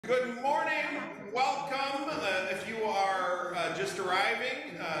Good morning, welcome. If you are just arriving,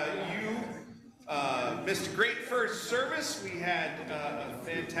 you missed a great first service. We had a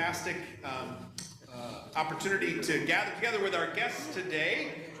fantastic opportunity to gather together with our guests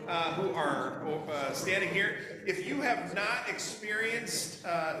today who are standing here. If you have not experienced,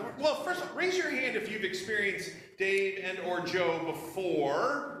 well, first raise your hand if you've experienced Dave and or Joe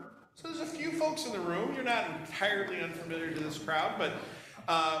before. So there's a few folks in the room. You're not entirely unfamiliar to this crowd, but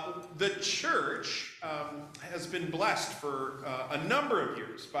the church has been blessed for a number of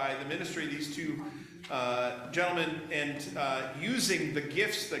years by the ministry of these two gentlemen and using the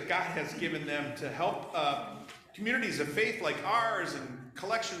gifts that God has given them to help communities of faith like ours and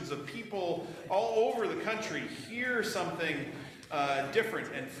collections of people all over the country hear something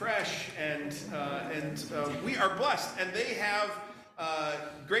different and fresh, and we are blessed. And they have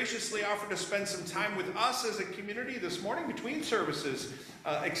graciously offered to spend some time with us as a community this morning between services,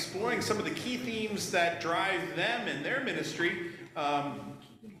 exploring some of the key themes that drive them in their ministry.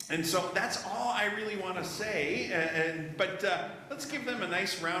 And so that's all I really want to say. But let's give them a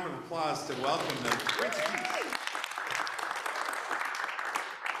nice round of applause to welcome them. Great to meet you.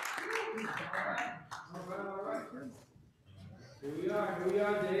 Here we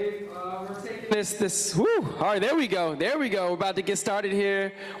are, Dave. We're taking this, woo, all right, there we go. We're about to get started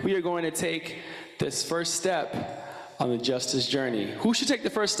here. We are going to take this first step on the justice journey. Who should take the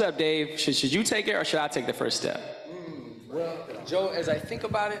first step, Dave? Should you take it, or should I take the first step? Well, Joe, as I think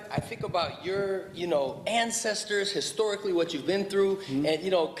about it, I think about your, ancestors, historically, what you've been through,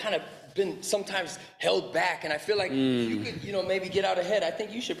 and, kind of been sometimes held back, and I feel like you could, maybe get out ahead. I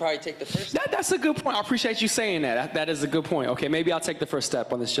think you should probably take the first step. That's a good point. I appreciate you saying that. That is a good point. Okay, maybe I'll take the first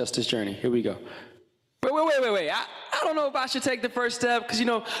step on this justice journey. Here we go. Wait. I don't know if I should take the first step, because, a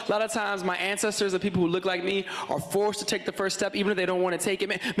lot of times my ancestors, the people who look like me, are forced to take the first step, even if they don't want to take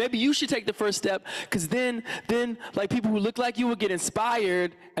it. Maybe you should take the first step, because then, like, people who look like you will get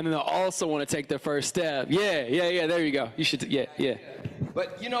inspired, and then they'll also want to take the first step. Yeah, there you go. You should, yeah.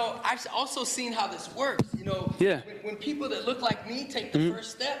 But, I've also seen how this works, When people that look like me take the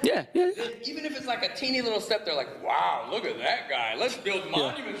first step, even if it's like a teeny little step, they're like, wow, look at that guy. Let's build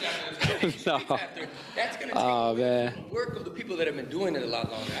monuments after this guy. That's going to take the work of the people that have been doing it a lot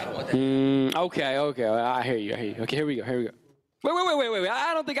longer. I don't want that. Okay. I hear you. Okay, here we go. Wait.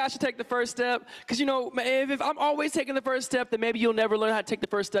 I don't think I should take the first step, because, if I'm always taking the first step, then maybe you'll never learn how to take the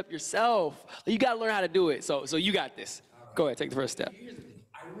first step yourself. You got to learn how to do it. So you got this. Go ahead, take the first step. Here's the thing.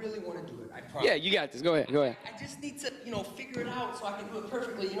 I really want to do it. I promise. Yeah, you got this. Go ahead. I just need to, figure it out so I can do it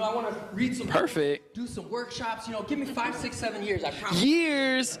perfectly. I want to read some books, do some workshops. Give me 5, 6, 7 years. I promise.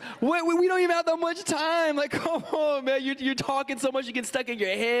 Years? Wait, we don't even have that much time. Like, come on, man. You're talking so much, you get stuck in your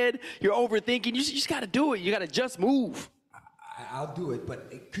head. You're overthinking. You just got to do it. You got to just move. I'll do it,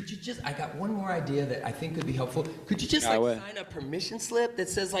 but could you I got one more idea that I think could be helpful. Could you just sign a permission slip that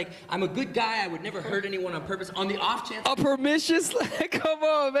says, like, I'm a good guy, I would never hurt anyone on purpose, on the off chance? A permission slip? Come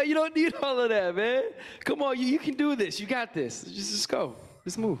on, man, you don't need all of that, man. Come on, you can do this, you got this. Just go,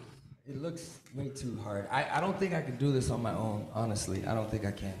 just move. It looks way too hard. I don't think I can do this on my own, honestly. I don't think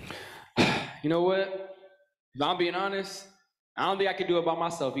I can. You know what? If I'm being honest, I don't think I can do it by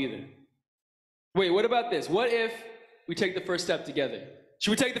myself either. Wait, what about this? What if we take the first step together?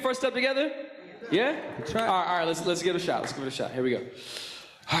 Should we take the first step together? Yeah? Try. All right, let's give it a shot. Here we go.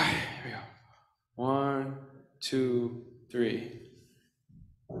 All right, here we go. 1, 2, 3.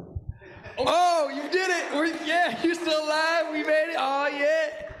 Oh, you did it! You're still alive. We made it. Oh,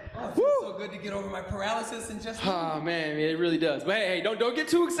 yeah. Oh, it feels so good to get over my paralysis and just. Oh man, it really does. But hey, don't get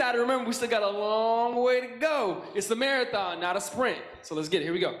too excited. Remember, we still got a long way to go. It's a marathon, not a sprint. So let's get it.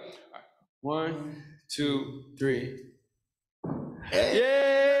 Here we go. All right. 1, 2, 3. Hey.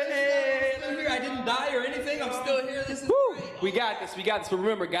 I'm still here. I didn't die or anything. I'm still here. This is great. We got this. But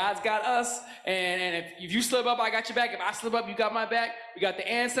remember, God's got us. And if you slip up, I got your back. If I slip up, you got my back. We got the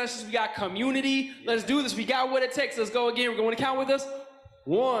ancestors. We got community. Let's do this. We got what it takes. Let's go again. We're going to count with us.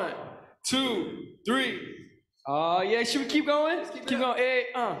 1, 2, 3. Oh, yeah. Should we keep going? Keep going. Hey,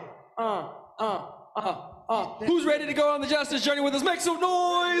 Who's ready to go on the justice journey with us? Make some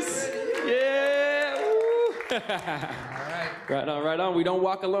noise. Yeah. All right. Right on. We don't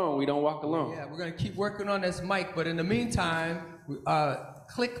walk alone. Yeah, we're going to keep working on this mic, but in the meantime,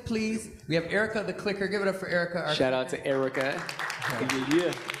 click, please. We have Erica the clicker. Give it up for Erica. Shout out to Erica.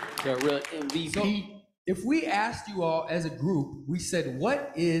 Yeah. You're a real MVP. So, if we asked you all as a group, we said,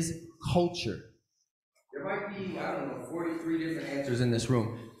 what is culture? There might be, 43 different answers in this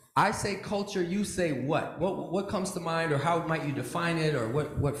room. I say culture, you say what? What comes to mind, or how might you define it, or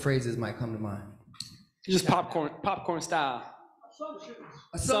what phrases might come to mind? Just popcorn style.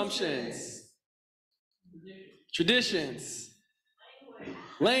 Assumptions. Traditions.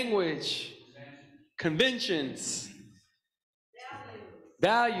 Language. Conventions.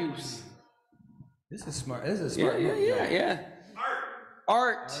 Values. This is smart. This is smart. Yeah.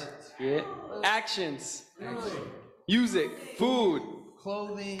 Art. Yeah. Actions. Music. Food.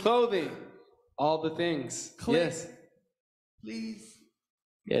 Clothing. All the things. Yes. Please.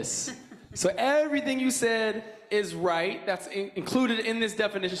 Yes. So everything you said is right. That's included in this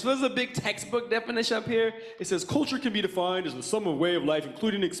definition. So there's a big textbook definition up here. It says culture can be defined as the sum of way of life,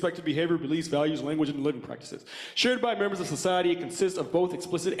 including expected behavior, beliefs, values, language, and living practices. Shared by members of society, it consists of both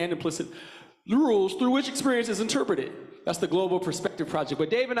explicit and implicit rules through which experience is interpreted. That's the Global Perspective Project. But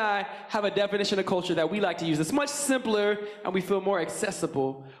Dave and I have a definition of culture that we like to use. It's much simpler and we feel more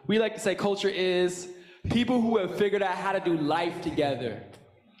accessible. We like to say culture is people who have figured out how to do life together.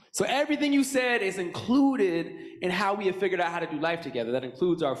 So everything you said is included in how we have figured out how to do life together. That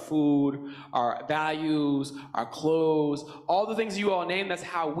includes our food, our values, our clothes, all the things you all named. That's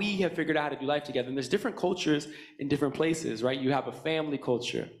how we have figured out how to do life together. And there's different cultures in different places, right? You have a family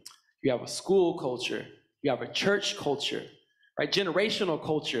culture, you have a school culture, you have a church culture, right? Generational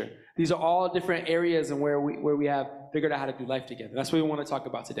culture. These are all different areas and where we have figured out how to do life together. That's what we want to talk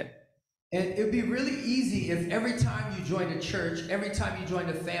about today. And it'd be really easy if every time you joined a church, every time you joined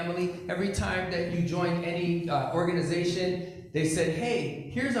a family, every time that you joined any organization, they said, hey,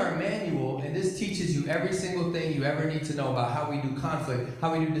 here's our manual, and this teaches you every single thing you ever need to know about how we do conflict,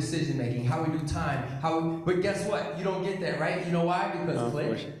 how we do decision making, how we do time, but guess what? You don't get that, right? You know why?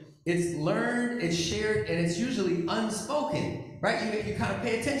 Because it's learned, it's shared, and it's usually unspoken, right? You kind of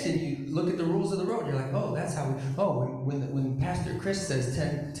pay attention. You look at the rules of the road. You're like, oh, that's how when Pastor Chris says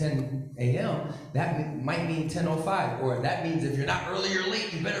 10 a.m., that might mean 10:05, or that means if you're not early or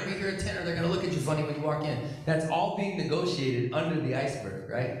late, you better be here at 10 or they're going to look at you funny when you walk in. That's all being negotiated under the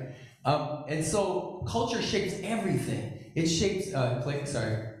iceberg, right? And so culture shapes everything. It shapes,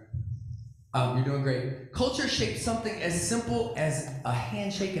 you're doing great. Culture shapes something as simple as a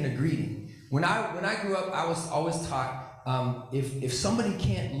handshake and a greeting. When I grew up, I was always taught if somebody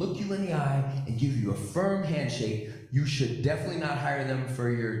can't look you in the eye and give you a firm handshake, you should definitely not hire them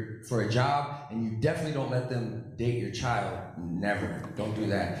for a job, and you definitely don't let them date your child. Never, don't do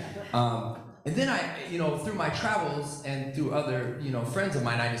that. And then through my travels and through other, friends of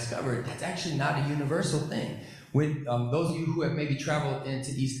mine, I discovered that's actually not a universal thing. When those of you who have maybe traveled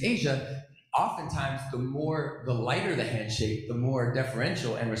into East Asia, oftentimes the lighter the handshake, the more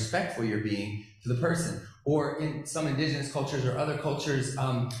deferential and respectful you're being to the person. Or in some indigenous cultures or other cultures,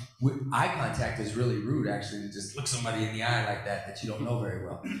 eye contact is really rude, actually, to just look somebody in the eye like that you don't know very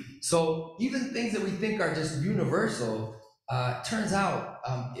well. So even things that we think are just universal, turns out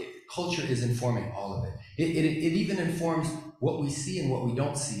culture is informing all of it. It even informs what we see and what we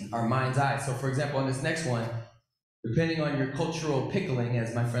don't see, our mind's eye. So for example, on this next one, depending on your cultural pickling,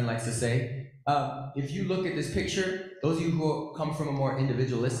 as my friend likes to say, if you look at this picture, those of you who come from a more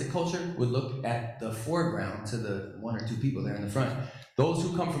individualistic culture would look at the foreground to the one or two people there in the front. Those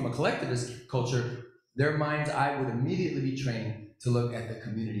who come from a collectivist culture, their mind's eye would immediately be trained to look at the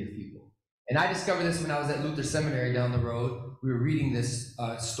community of people. And I discovered this when I was at Luther Seminary down the road. We were reading this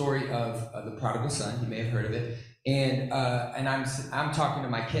story of the prodigal son. You may have heard of it. And I'm talking to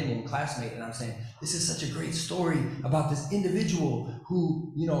my Kenyan classmate, and I'm saying, this is such a great story about this individual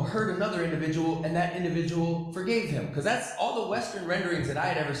who, hurt another individual, and that individual forgave him. Because that's all the Western renderings that I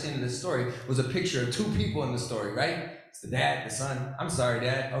had ever seen in this story was a picture of two people in the story, right? It's the dad, the son. I'm sorry,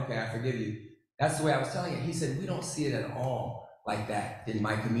 Dad. Okay, I forgive you. That's the way I was telling it. He said, we don't see it at all like that in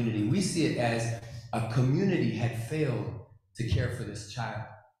my community. We see it as a community had failed to care for this child.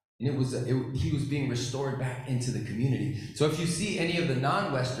 And he was being restored back into the community. So if you see any of the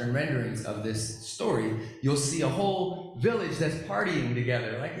non-Western renderings of this story, you'll see a whole village that's partying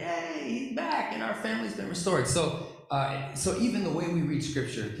together, like, yay, he's back, and our family's been restored. So even the way we read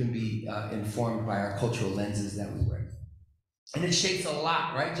Scripture can be informed by our cultural lenses that we wear. And it shapes a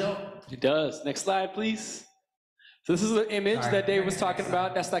lot, right, Joe? It does. Next slide, please. So this is an image that Dave was talking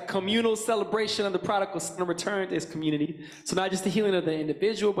about. That's that communal celebration of the prodigal son return is community. So not just the healing of the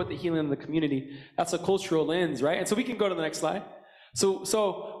individual, but the healing of the community. That's a cultural lens, right? And so we can go to the next slide.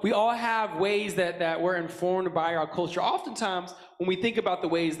 So we all have ways that we're informed by our culture. Oftentimes, when we think about the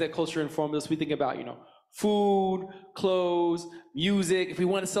ways that culture informs us, we think about, food, clothes, music. If we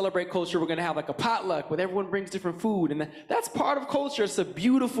want to celebrate culture, we're going to have like a potluck where everyone brings different food. And that's part of culture. It's a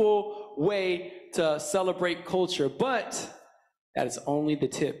beautiful way to celebrate culture, but that is only the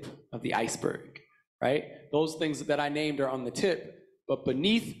tip of the iceberg, right? Those things that I named are on the tip, but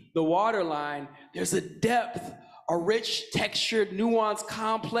beneath the waterline, there's a depth, are rich, textured, nuanced,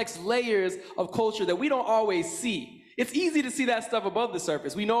 complex layers of culture that we don't always see. It's easy to see that stuff above the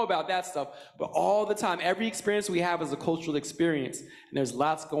surface. We know about that stuff, but all the time, every experience we have is a cultural experience, and there's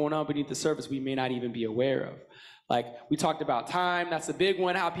lots going on beneath the surface we may not even be aware of. Like, we talked about time, that's a big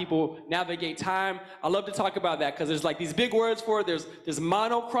one, how people navigate time. I love to talk about that because there's like these big words for it. There's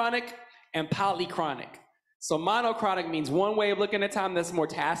monochronic and polychronic. So monochronic means one way of looking at time that's more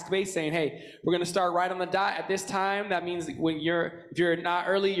task-based, saying, hey, we're gonna start right on the dot at this time. That means if you're not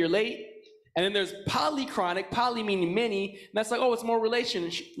early, you're late. And then there's polychronic, poly meaning many, and that's like, oh, it's more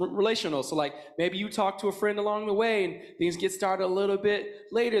relational. So like, maybe you talk to a friend along the way and things get started a little bit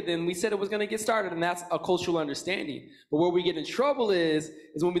later than we said it was gonna get started, and that's a cultural understanding. But where we get in trouble is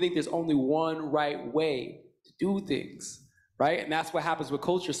when we think there's only one right way to do things, right? And that's what happens with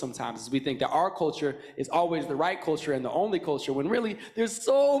culture sometimes, is we think that our culture is always the right culture and the only culture, when really there's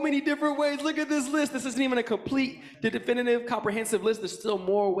so many different ways. Look at this list. This isn't even a complete, definitive, comprehensive list. There's still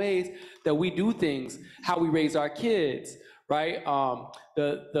more ways that we do things, how we raise our kids, right?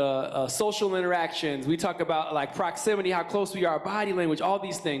 The social interactions. We talk about like proximity, how close we are, body language, all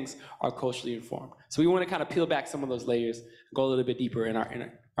these things are culturally informed. So we want to kind of peel back some of those layers and go a little bit deeper in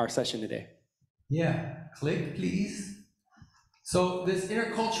our session today. Yeah, click, please. So this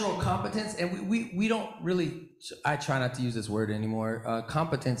intercultural competence, and we don't really, I try not to use this word anymore.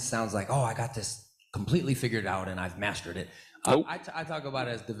 Competence sounds like, oh, I got this completely figured out and I've mastered it. Nope. I talk about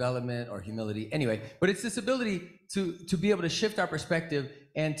it as development or humility. Anyway, but it's this ability to be able to shift our perspective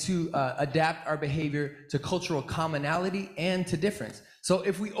and to adapt our behavior to cultural commonality and to difference. So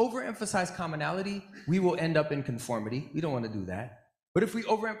if we overemphasize commonality, we will end up in conformity. We don't want to do that. But if we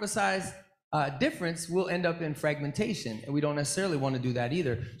overemphasize difference, we'll end up in fragmentation, and we don't necessarily want to do that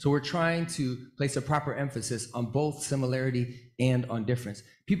either. So we're trying to place a proper emphasis on both similarity and on difference.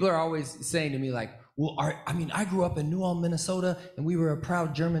 People are always saying to me like, well, I grew up in New Ulm, Minnesota, and we were a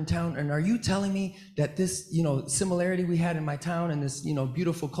proud German town, and are you telling me that this, similarity we had in my town and this,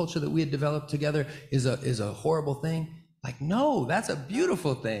 beautiful culture that we had developed together is a horrible thing? Like, no, that's a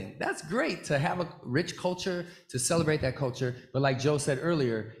beautiful thing. That's great to have a rich culture, to celebrate that culture. But like Joe said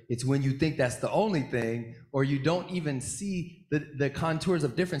earlier, it's when you think that's the only thing, or you don't even see the contours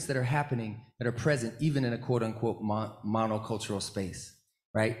of difference that are happening, that are present, even in a quote unquote monocultural space,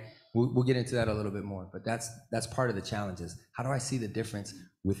 right? We'll get into that a little bit more, but that's part of the challenges. How do I see the difference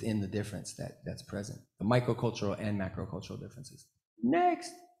within the difference that's present? The microcultural and macrocultural differences. Next.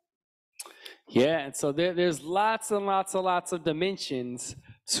 Yeah, and so there's lots and lots of dimensions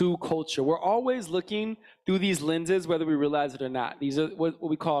to culture. We're always looking through these lenses, whether we realize it or not. These are what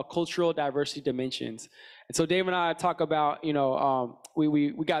we call cultural diversity dimensions. And so Dave and I talk about,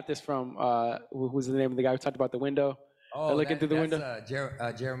 we got this from, who's the name of the guy who talked about the window? Oh, looking through the window?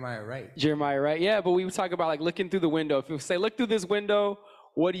 Jeremiah Wright. Jeremiah Wright, yeah, but we would talk about like looking through the window. If you say, look through this window,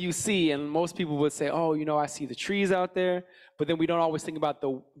 what do you see? And most people would say, oh, I see the trees out there. But then we don't always think about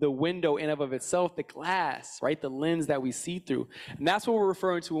the window in and of itself, the glass, right? The lens that we see through. And that's what we're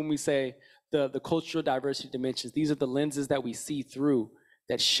referring to when we say the cultural diversity dimensions. These are the lenses that we see through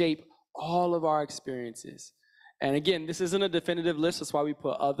that shape all of our experiences. And again, this isn't a definitive list. That's why we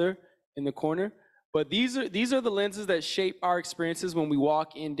put other in the corner. But these are the lenses that shape our experiences when we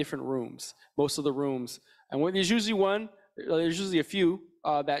walk in different rooms, most of the rooms. And when there's usually a few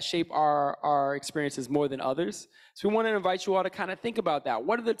that shape our experiences more than others. So we want to invite you all to kind of think about that.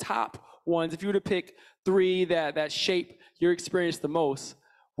 What are the top ones? If you were to pick 3 that shape your experience the most,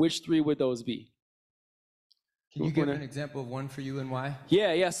 which 3 would those be? Can you give an example of one for you and why?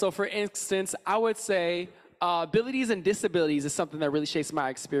 Yeah. So for instance, I would say abilities and disabilities is something that really shapes my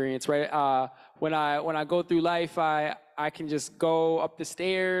experience, right? When I go through life, I can just go up the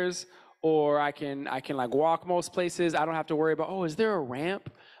stairs, or I can like walk most places. I don't have to worry about, is there a ramp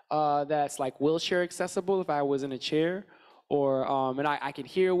that's like wheelchair accessible if I was in a chair? Or and I can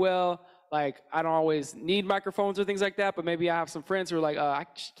hear well. Like, I don't always need microphones or things like that, but maybe I have some friends who are like, I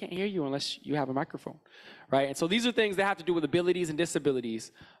just can't hear you unless you have a microphone, right? And so these are things that have to do with abilities and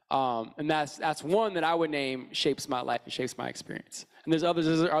disabilities. And that's one that I would name shapes my life and shapes my experience. And there's others.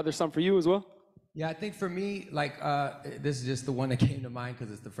 Are there some for you as well? Yeah, I think for me, like, this is just the one that came to mind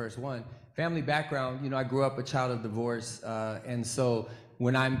because it's the first one. Family background, I grew up a child of divorce. And so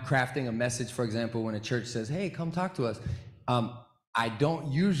when I'm crafting a message, for example, when a church says, hey, come talk to us, I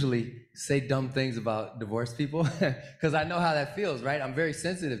don't usually say dumb things about divorced people because I know how that feels, right? I'm very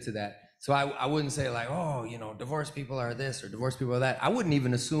sensitive to that. So I wouldn't say like, divorced people are this or divorced people are that. I wouldn't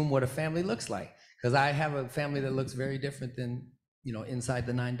even assume what a family looks like because I have a family that looks very different than, inside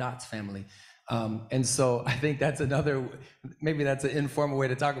the 9 Dots family. And so I think that's another, maybe that's an informal way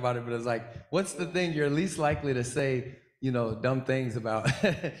to talk about it, but it's like, what's the thing you're least likely to say, dumb things about?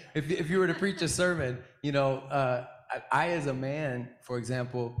 If you were to preach a sermon, I as a man, for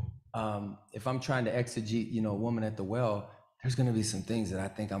example, if I'm trying to exegete, a woman at the well, there's going to be some things that I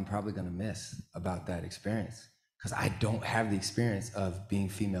think I'm probably going to miss about that experience because I don't have the experience of being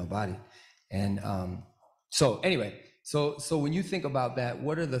female body. And so anyway, so when you think about that,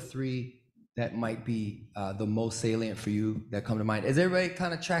 what are the three that might be the most salient for you that come to mind? Is everybody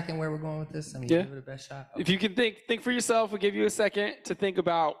kind of tracking where we're going with this? I mean, yeah. Give it a best shot. Okay. If you can think for yourself, we'll give you a second to think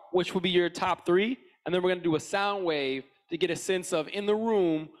about which will be your top three, and then we're going to do a sound wave to get a sense of, in the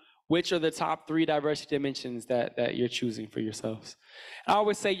room, which are the top three diversity dimensions that you're choosing for yourselves. I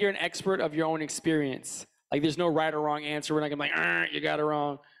always say you're an expert of your own experience. Like, there's no right or wrong answer. We're not going to be like, you got it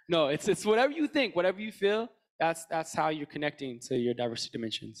wrong. No, it's whatever you think, whatever you feel, that's how you're connecting to your diversity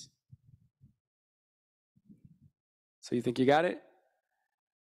dimensions. So you think you got it?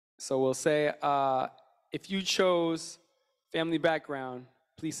 So we'll say, if you chose family background,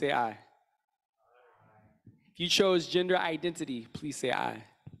 please say aye. If you chose gender identity, please say aye.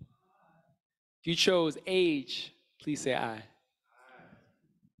 If you chose age, please say aye.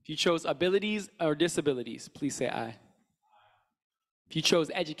 If you chose abilities or disabilities, please say aye. If you chose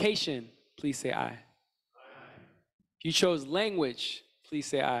education, please say aye. If you chose language, please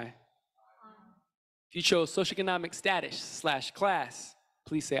say aye. If you chose socioeconomic status / class,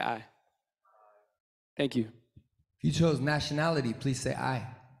 please say aye. Thank you. If you chose nationality, please say aye.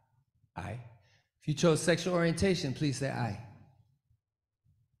 Aye. If you chose sexual orientation, please say aye.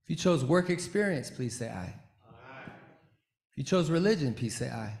 If you chose work experience, please say aye. Aye. If you chose religion, please say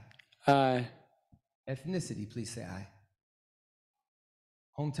aye. Aye. Ethnicity, please say aye.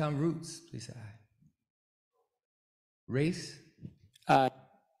 Hometown roots, please say aye. Race? Aye.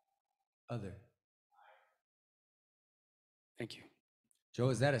 Other. Thank you. Joe,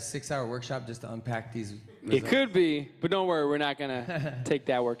 is that a 6-hour workshop just to unpack these results? It could be, but don't worry, we're not gonna take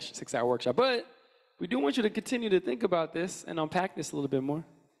that 6-hour workshop. But we do want you to continue to think about this and unpack this a little bit more.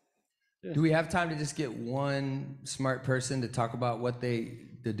 Yeah. Do we have time to just get one smart person to talk about what they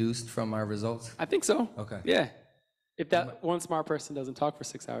deduced from our results? I think so. Okay. Yeah. If that one smart person doesn't talk for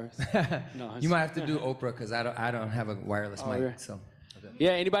 6 hours. No, you might have to do Oprah because I don't have a wireless mic. Yeah. So. Okay.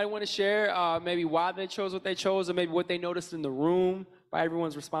 Yeah. Anybody want to share maybe why they chose what they chose, or maybe what they noticed in the room by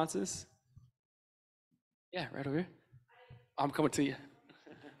everyone's responses? Yeah, right over here. I'm coming to you.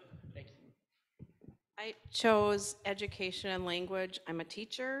 Thank you. I chose education and language. I'm a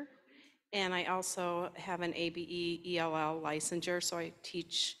teacher, and I also have an ABE ELL licensure, so I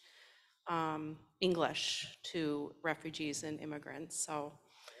teach English to refugees and immigrants. So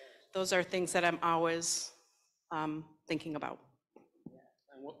those are things that I'm always thinking about.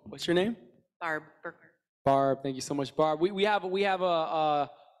 What's your name? Barb Berker. Barb, thank you so much, Barb. We have a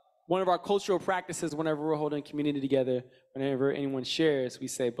one of our cultural practices whenever we're holding community together. Whenever anyone shares, we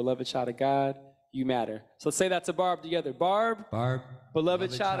say, "Beloved child of God, you matter." So let's say that to Barb together. Barb,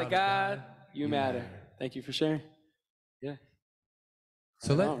 beloved child of God, you matter. Thank you for sharing. Yeah.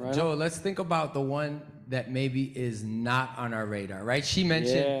 So Joe, let's think about the one that maybe is not on our radar, right? She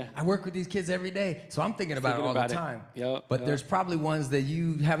mentioned, I work with these kids every day, so I'm thinking about it all the time. Yep, but there's probably ones that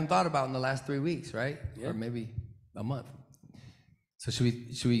you haven't thought about in the last 3 weeks, right? Yep. Or maybe a month. So should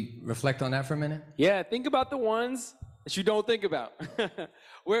we reflect on that for a minute? Yeah, think about the ones that you don't think about.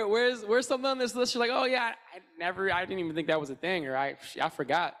 Where's something on this list you're like, oh yeah, I didn't even think that was a thing, or I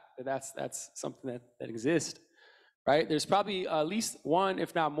forgot that's something that exists. Right? There's probably at least one,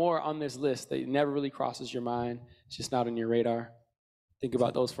 if not more, on this list that never really crosses your mind. It's just not on your radar. Think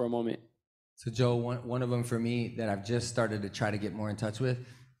about those for a moment. So Joe, one of them for me that I've just started to try to get more in touch with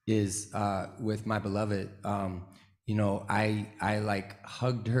is with my beloved. I like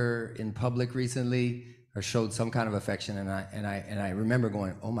hugged her in public recently, or showed some kind of affection, and I remember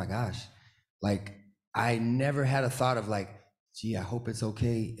going, oh my gosh, like I never had a thought of like, gee, I hope it's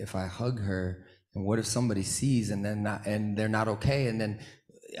okay if I hug her. And what if somebody sees and they're not okay, and then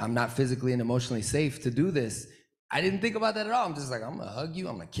I'm not physically and emotionally safe to do this? I didn't think about that at all. I'm just like, I'm gonna hug you,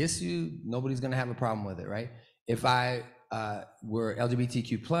 I'm gonna kiss you. Nobody's gonna have a problem with it, right? If I were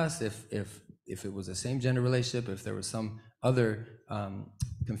LGBTQ+, if it was a same gender relationship, if there was some other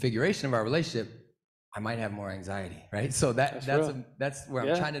configuration of our relationship, I might have more anxiety, right? So that's where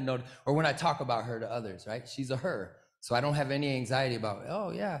I'm trying to note. Or when I talk about her to others, right? She's a her, so I don't have any anxiety about,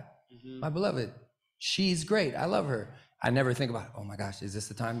 oh yeah. My beloved, she's great. I love her. I never think about, oh my gosh, is this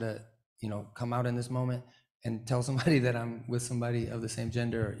the time to, come out in this moment and tell somebody that I'm with somebody of the same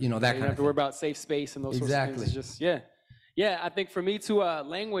gender? Or, that kind of thing. You don't have to worry about safe space and those sorts of things. It's just, yeah, Yeah, I think for me too,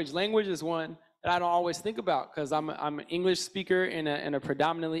 language is one that I don't always think about because I'm an English speaker in a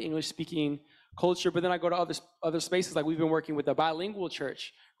predominantly English speaking culture, but then I go to other spaces. Like we've been working with a bilingual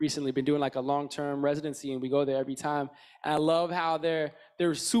church recently, been doing like a long-term residency, and we go there every time. And I love how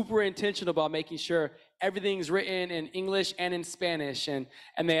they're super intentional about making sure everything's written in English and in Spanish, and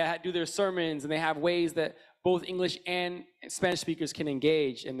they do their sermons, and they have ways that both English and Spanish speakers can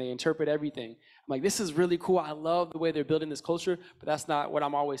engage, and they interpret everything. I'm like, this is really cool. I love the way they're building this culture, but that's not what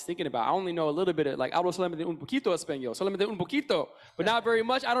I'm always thinking about. I only know a little bit of, like, hablo solamente un poquito español, solamente un poquito, but not very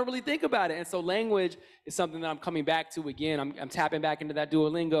much. I don't really think about it. And so language is something that I'm coming back to again. I'm tapping back into that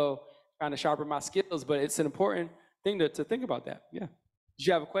Duolingo, trying to sharpen my skills, but it's an important thing to think about that. Yeah. Did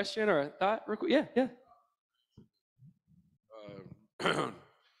you have a question or a thought? Yeah.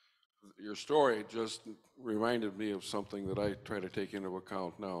 Your story just reminded me of something that I try to take into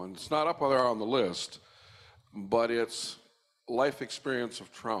account now. And it's not up there on the list, but it's life experience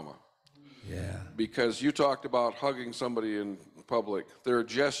of trauma. Yeah. Because you talked about hugging somebody in public. There are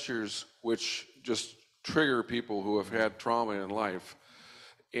gestures which just trigger people who have had trauma in life.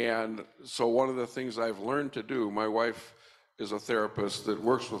 And so one of the things I've learned to do, my wife is a therapist that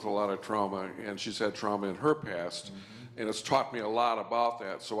works with a lot of trauma, and she's had trauma in her past. And it's taught me a lot about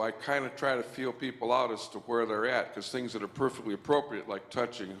that. So I kind of try to feel people out as to where they're at, because things that are perfectly appropriate, like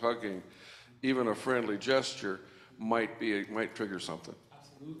touching, hugging, even a friendly gesture, might trigger something.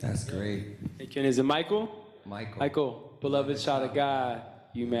 That's great. Hey, Ken, is it Michael? Michael, beloved child of God,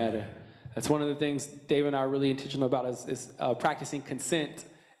 you matter. That's one of the things Dave and I are really intentional about is practicing consent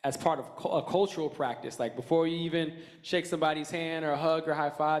as part of a cultural practice. Like before you even shake somebody's hand or hug or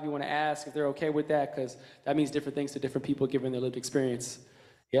high five, you want to ask if they're okay with that, because that means different things to different people given their lived experience.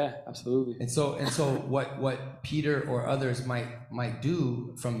 Yeah, absolutely. And so what Peter or others might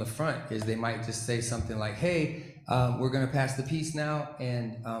do from the front is they might just say something like, hey, we're going to pass the peace now,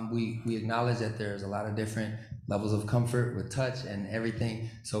 and we acknowledge that there's a lot of different levels of comfort with touch and everything.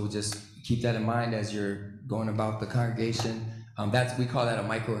 So just keep that in mind as you're going about the congregation. We call that a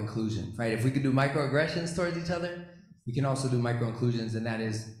micro-inclusion, right? If we could do microaggressions towards each other, we can also do micro-inclusions, and that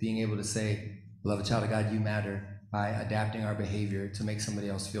is being able to say, beloved child of God, you matter, by adapting our behavior to make somebody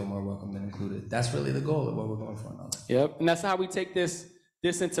else feel more welcome and included. That's really the goal of what we're going for now. Yep, and that's how we take this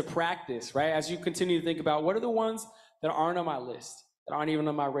into practice, right? As you continue to think about what are the ones that aren't on my list, that aren't even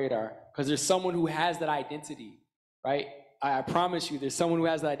on my radar, because there's someone who has that identity, right? I promise you, there's someone who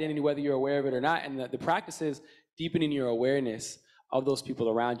has that identity, whether you're aware of it or not, and the practice is deepening your awareness of those people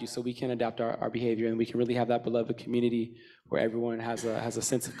around you so we can adapt our behavior and we can really have that beloved community where everyone has a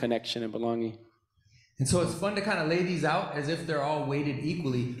sense of connection and belonging. And so it's fun to kind of lay these out as if they're all weighted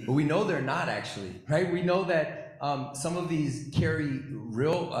equally, but we know they're not actually, right? We know that some of these carry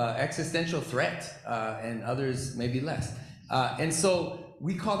real existential threat and others maybe less. And so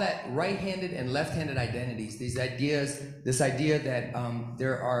we call that right-handed and left-handed identities. This idea that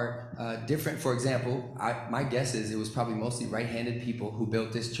there are different, for example, my guess is it was probably mostly right-handed people who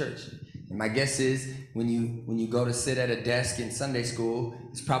built this church. And my guess is when you go to sit at a desk in Sunday school,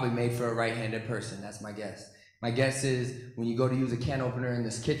 it's probably made for a right-handed person. That's my guess. My guess is when you go to use a can opener in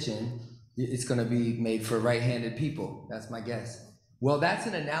this kitchen, it's going to be made for right-handed people. That's my guess. Well, that's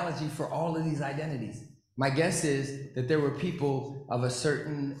an analogy for all of these identities. My guess is that there were people of a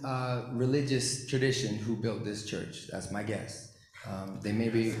certain religious tradition who built this church. That's my guess. They may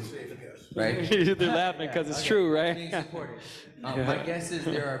be, right? They're laughing because it's true, right? Being supported. My guess is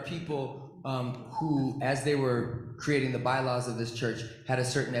there are people who, as they were creating the bylaws of this church, had a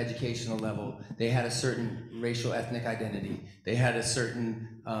certain educational level. They had a certain racial, ethnic identity. They had a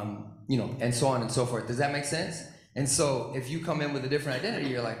certain, and so on and so forth. Does that make sense? And so if you come in with a different identity,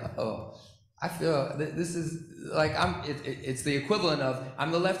 you're like, oh, I feel this is like it's the equivalent of I'm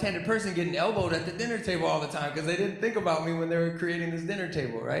the left-handed person getting elbowed at the dinner table all the time because they didn't think about me when they were creating this dinner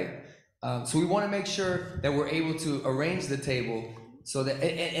table, right? So we want to make sure that we're able to arrange the table so that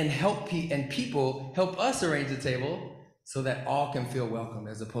and help people help us arrange the table so that all can feel welcome,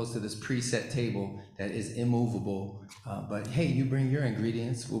 as opposed to this preset table that is immovable. But hey, you bring your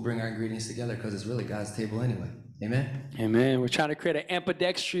ingredients, we'll bring our ingredients together because it's really God's table anyway. Amen. Amen. We're trying to create an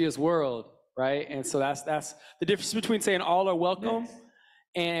ambidextrous world. Right? And so that's the difference between saying all are welcome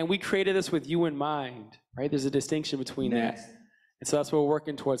and we created this with you in mind, right? There's a distinction between that. And so that's what we're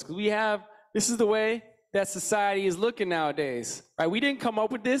working towards, because this is the way that society is looking nowadays, right? We didn't come up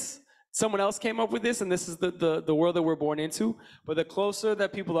with this. Someone else came up with this, and this is the world that we're born into. But the closer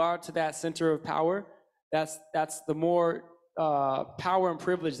that people are to that center of power, that's the more power and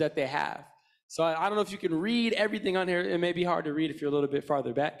privilege that they have. So I don't know if you can read everything on here. It may be hard to read if you're a little bit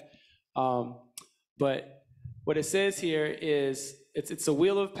farther back. But what it says here is it's a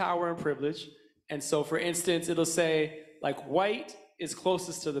wheel of power and privilege. And so, for instance, it'll say, like, white is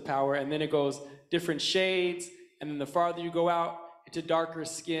closest to the power, and then it goes different shades, and then the farther you go out into darker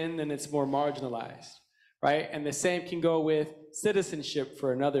skin, then it's more marginalized, right? And the same can go with citizenship,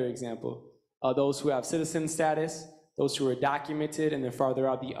 for another example. Those who have citizen status, those who are documented, and then farther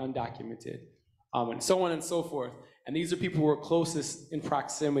out, the undocumented, and so on and so forth. And these are people who are closest in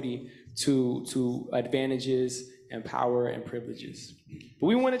proximity to advantages and power and privileges. But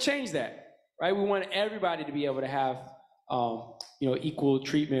we want to change that, right? We want everybody to be able to have equal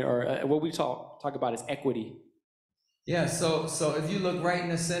treatment, or what we talk about is equity. Yeah, so if you look right in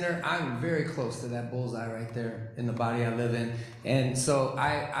the center, I'm very close to that bullseye right there in the body I live in. And so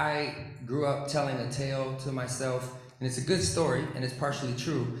I grew up telling a tale to myself, and it's a good story, and it's partially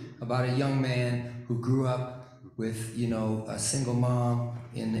true, about a young man who grew up with, a single mom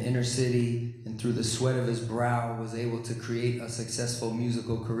in the inner city, and through the sweat of his brow was able to create a successful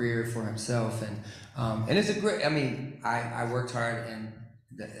musical career for himself. And it's a great, I worked hard, and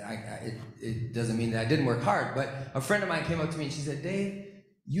it doesn't mean that I didn't work hard, but a friend of mine came up to me and she said, Dave,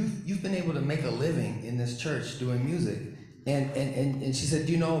 you've been able to make a living in this church doing music. And she said,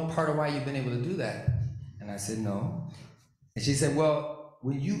 do you know part of why you've been able to do that? And I said, no. And she said, well,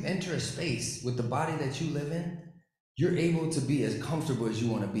 when you enter a space with the body that you live in, you're able to be as comfortable as you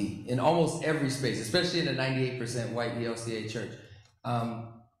want to be in almost every space, especially in a 98% white ELCA church.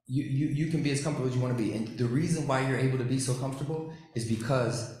 You can be as comfortable as you want to be. And the reason why you're able to be so comfortable is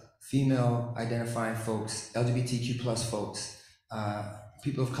because female identifying folks, LGBTQ plus folks,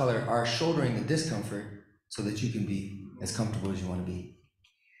 people of color are shouldering the discomfort so that you can be as comfortable as you want to be.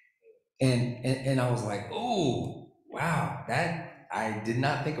 And I was like, oh, wow, that I did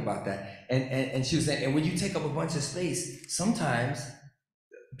not think about that. And she was saying, and when you take up a bunch of space, sometimes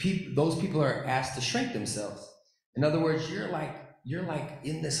those people are asked to shrink themselves. In other words, you're like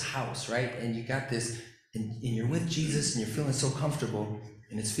in this house, right? And you got this, and you're with Jesus, and you're feeling so comfortable,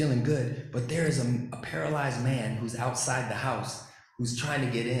 and it's feeling good. But there is a paralyzed man who's outside the house, who's trying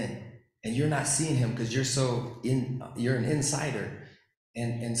to get in, and you're not seeing him because you're an insider.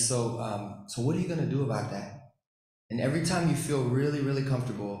 And so what are you gonna do about that? And every time you feel really, really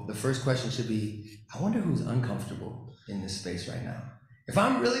comfortable, the first question should be, I wonder who's uncomfortable in this space right now. If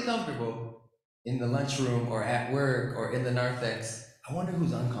I'm really comfortable in the lunchroom or at work or in the narthex, I wonder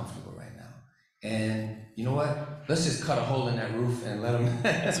who's uncomfortable right now. And you know what? Let's just cut a hole in that roof and let them.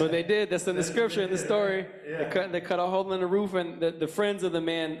 That's what they did. That's in the scripture, in the story. Yeah. They cut a hole in the roof, and the friends of the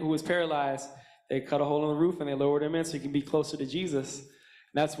man who was paralyzed, they cut a hole in the roof and they lowered him in so he can be closer to Jesus.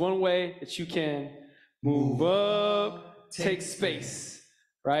 And that's one way that you can move up, take space,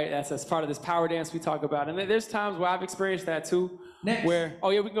 right? That's part of this power dance we talk about. And there's times where I've experienced that too. Next. Where,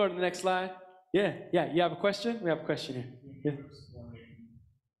 we can go to the next slide. Yeah, you have a question? We have a question here. Yeah.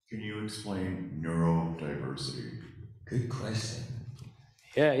 Can you explain neurodiversity? Good question.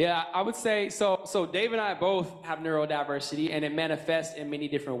 Yeah, I would say, so Dave and I both have neurodiversity, and it manifests in many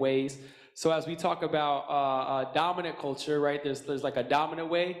different ways. So as we talk about dominant culture, right, there's like a dominant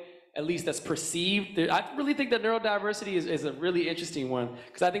way, at least that's perceived. I really think that neurodiversity is a really interesting one,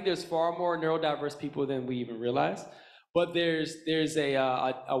 because I think there's far more neurodiverse people than we even realize. But there's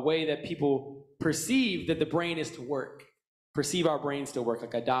a way that people perceive that the brain is to work, perceive our brains to work,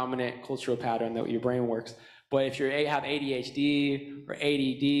 like a dominant cultural pattern that your brain works. But if you have ADHD or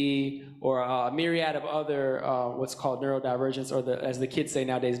ADD or a myriad of other what's called neurodivergence, or as the kids say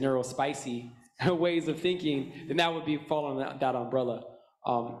nowadays, neurospicy ways of thinking, then that would be falling that umbrella.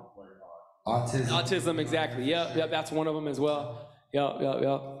 Autism, exactly. Yep, that's one of them as well.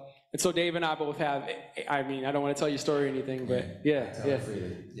 Yep. And so Dave and I both have, I don't want to tell you a story or anything, but yeah.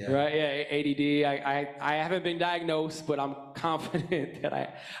 Right, ADD. I haven't been diagnosed, but I'm confident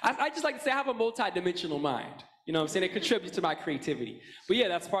that I just like to say I have a multi-dimensional mind. You know what I'm saying? It contributes to my creativity. But yeah,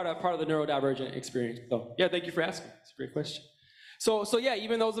 that's part of the neurodivergent experience. So yeah, thank you for asking. It's a great question. So yeah,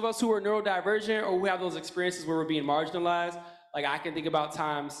 even those of us who are neurodivergent or who have those experiences where we're being marginalized, like I can think about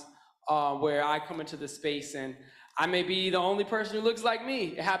times where I come into this space and I may be the only person who looks like me.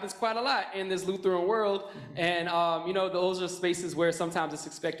 It happens quite a lot in this Lutheran world. And, those are spaces where sometimes it's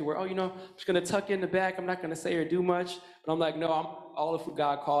expected where, I'm just going to tuck in the back. I'm not going to say or do much. But I'm like, no, I'm all of who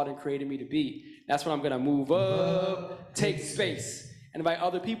God called and created me to be. That's when I'm going to move up, take space, and invite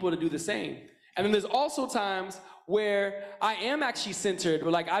other people to do the same. And then there's also times where I am actually centered,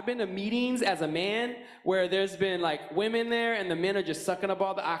 where like I've been to meetings as a man where there's been like women there and the men are just sucking up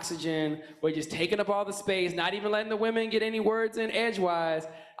all the oxygen, or just taking up all the space, not even letting the women get any words in edgewise.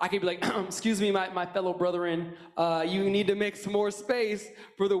 I could be like, excuse me, my fellow brethren, you need to make some more space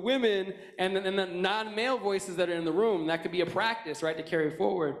for the women and the non-male voices that are in the room. That could be a practice, right, to carry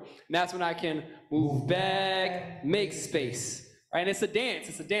forward. And that's when I can move back, make space, right? And it's a dance.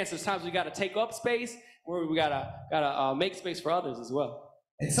 It's a dance. There's times we got to take up space, or we gotta make space for others as well.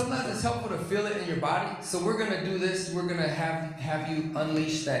 And sometimes it's helpful to feel it in your body. So we're gonna do this. We're gonna have you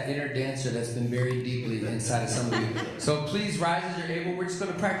unleash that inner dancer that's been buried deeply inside of some of you. So please rise as you're able. We're just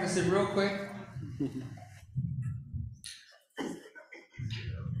gonna practice it real quick.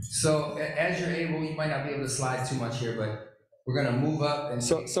 So as you're able, you might not be able to slide too much here, but we're gonna move up and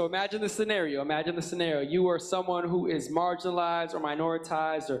so imagine the scenario. Imagine the scenario. You are someone who is marginalized or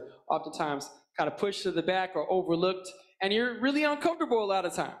minoritized or oftentimes kind of pushed to the back or overlooked, and you're really uncomfortable a lot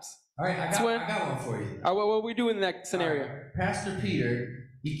of times. All right, I got one for you. What we do in that scenario? Pastor Peter,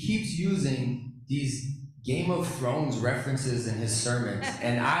 he keeps using these Game of Thrones references in his sermons,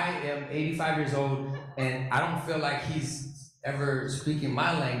 and I am 85 years old, and I don't feel like he's ever speaking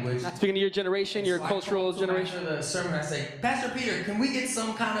my language. Not speaking to your generation, your cultural generation. After the sermon, I say, Pastor Peter, can we get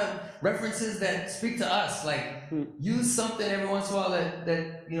some kind of references that speak to us? Like, use something every once in a while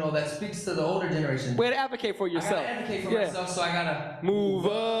that speaks to the older generation. Way to advocate for yourself. I gotta advocate for myself, so I gotta move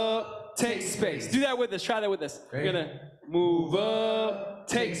up, take space. Do that with us. Try that with us. Great. We're gonna move up,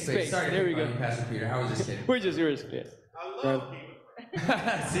 take space. Sorry, there we go. Pastor Peter. I was just kidding. We're just kidding. I love people.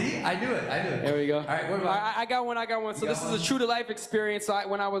 See, I do it. There we go. All right, what about? I got one. So this is a true to life experience. So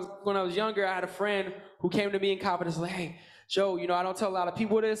when I was younger, I had a friend who came to me in confidence, like, hey, Joe, I don't tell a lot of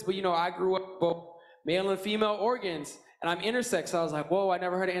people this, but I grew up both male and female organs, and I'm intersex. So I was like, whoa, I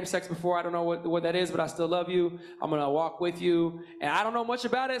never heard of intersex before. I don't know what that is, but I still love you. I'm gonna walk with you, and I don't know much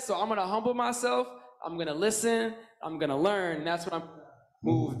about it, so I'm gonna humble myself. I'm gonna listen. I'm gonna learn. And that's when I'm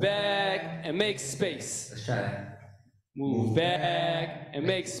move back and make space. Let's try that. Move back and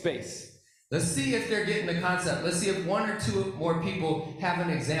make space. Let's see if they're getting the concept. Let's see if one or two more people have an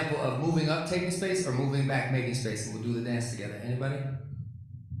example of moving up, taking space, or moving back, making space, and we'll do the dance together. Anybody?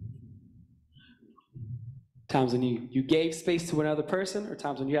 Times when you gave space to another person, or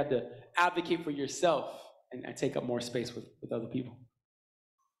times when you had to advocate for yourself and take up more space with other people?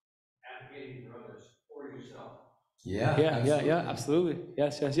 Advocating for others or yourself. Yeah, absolutely.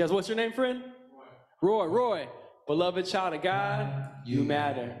 Yes. What's your name, friend? Roy. Beloved child of God, you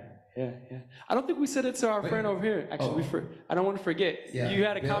matter. Yeah. I don't think we said it to our friend over here. Actually, I don't want to forget. Yeah. You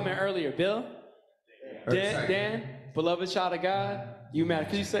had a comment earlier. Bill? Dan? Beloved child of God, you matter.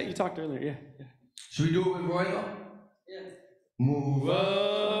 Because you talked earlier. Yeah. Should we do it with Roy, though? Yeah. Move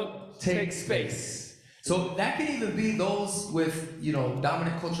up, take space. So that can even be those with,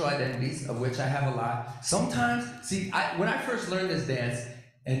 dominant cultural identities, of which I have a lot. Sometimes, when I first learned this dance,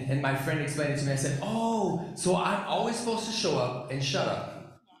 and my friend explained it to me, I said, oh, so I'm always supposed to show up and shut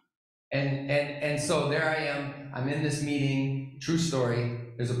up. And so there I am, I'm in this meeting, true story,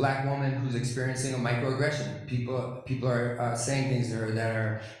 there's a black woman who's experiencing a microaggression. People are saying things to her that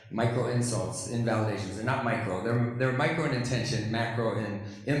are micro insults, invalidations. They're not micro, they're micro in intention, macro in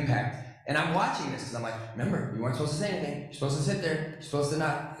impact. And I'm watching this because I'm like, remember, you weren't supposed to say anything. You're supposed to sit there. You're supposed to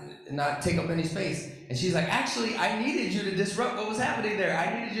not take up any space. And she's like, actually, I needed you to disrupt what was happening there.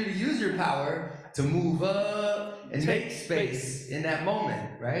 I needed you to use your power to move up and make space in that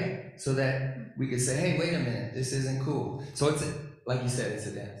moment, right? So that we could say, hey, wait a minute, this isn't cool. So it's, like you said, it's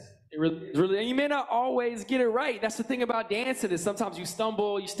a dance. It really, and you may not always get it right. That's the thing about dancing is sometimes you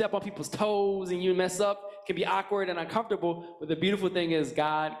stumble, you step on people's toes, and you mess up. It can be awkward and uncomfortable, but the beautiful thing is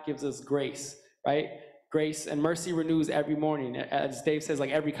God gives us grace, right? Grace and mercy renews every morning. As Dave says, like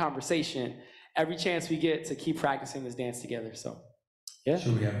every conversation, every chance we get to keep practicing this dance together. So, yeah.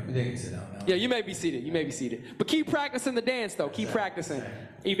 Sure, they can sit down now. Yeah, you may be seated. But keep practicing the dance, though. Keep practicing.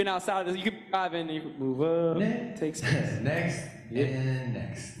 Even outside of this, you can drive in and you can move up, take space. Next, and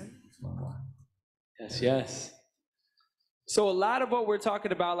next. Yes. So a lot of what we're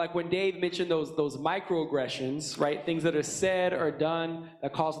talking about, like when Dave mentioned those microaggressions, right? Things that are said or done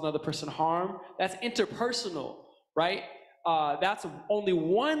that cause another person harm, that's interpersonal, right? That's only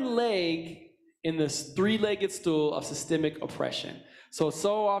one leg in this three-legged stool of systemic oppression. So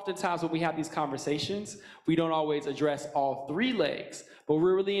oftentimes when we have these conversations, we don't always address all three legs, but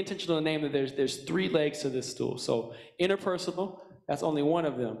we're really intentional to name that there's three legs to this stool. So interpersonal, that's only one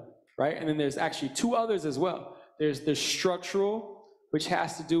of them, right? And then there's actually two others as well. There's the structural, which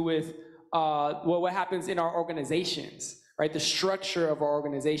has to do with what happens in our organizations, right? The structure of our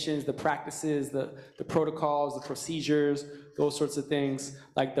organizations, the practices, the protocols, the procedures, those sorts of things,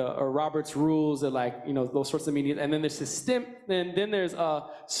 like the Robert's rules, and those sorts of meetings. And then there's then there's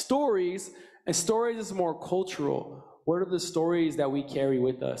stories, and stories is more cultural, what are the stories that we carry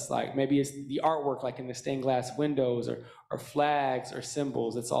with us? Like maybe it's the artwork, like in the stained glass windows, or flags or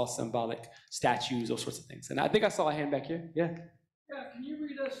symbols. It's all symbolic, statues, those sorts of things. And I think I saw a hand back here. Yeah. Yeah, can you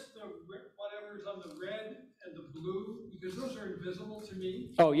read us whatever's on the red and the blue? Because those are invisible to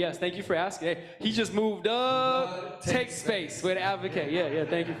me. Oh, yes, thank you for asking. Hey, he just moved up. Take space. Way to advocate. Yeah,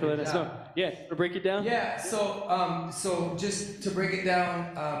 thank you for letting us know. Yeah, to break it down? Yeah, so just to break it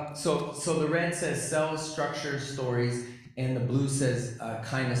down, so the red says cells, structures, stories, and the blue says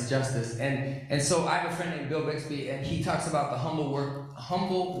kindness, justice. And so I have a friend named Bill Bixby, and he talks about the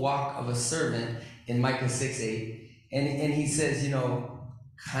humble walk of a servant in Micah 6:8. And he says,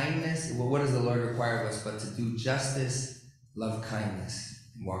 kindness, well, what does the Lord require of us but to do justice, love kindness,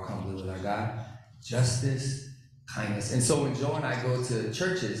 and walk humbly with our God? Justice, kindness. And so when Joe and I go to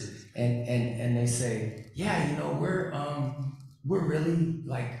churches and they say, yeah, we're really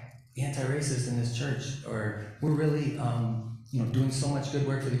like anti-racist in this church, or we're really doing so much good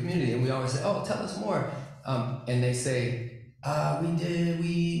work for the community, and we always say, oh, tell us more. And they say,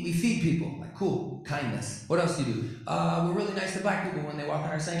 we feed people. Like, cool, kindness. What else do you do? We're really nice to black people when they walk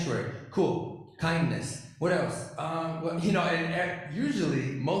in our sanctuary. Cool, kindness. What else? And usually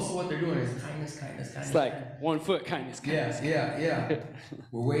most of what they're doing is kindness. It's like 1 foot kindness. Yeah.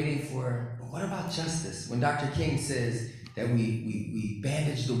 We're waiting for, but what about justice? When Dr. King says that we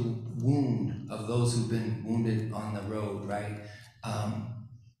bandage the wound of those who've been wounded on the road, right?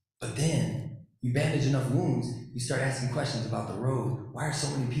 But then you bandage enough wounds, you start asking questions about the road. Why are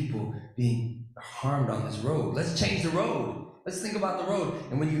so many people being harmed on this road? Let's change the road. Let's think about the road.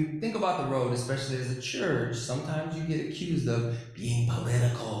 And when you think about the road, especially as a church, sometimes you get accused of being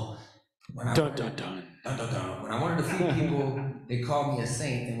political. When I wanted to feed people, they called me a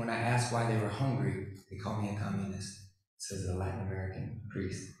saint. And when I asked why they were hungry, they called me a communist, says a Latin American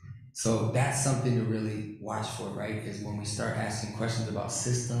priest. So that's something to really watch for, right? Is when we start asking questions about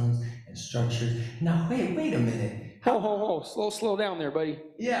systems and structures. Now, wait a minute. Slow down there, buddy.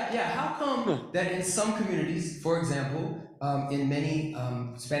 Yeah. How come that in some communities, for example, in many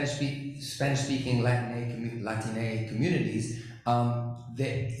Spanish-speaking Latine communities,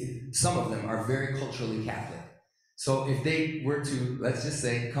 some of them are very culturally Catholic. So if they were to, let's just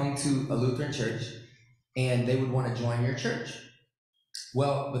say, come to a Lutheran church, and they would want to join your church.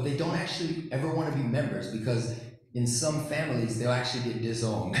 Well, but they don't actually ever want to be members, because in some families, they'll actually get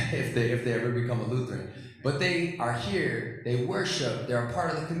disowned if they ever become a Lutheran. But they are here, they worship, they're a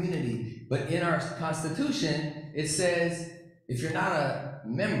part of the community. But in our Constitution, it says, if you're not a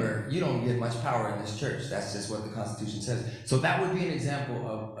member, you don't get much power in this church. That's just what the Constitution says. So that would be an example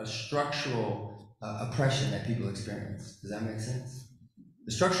of a structural oppression that people experience. Does that make sense?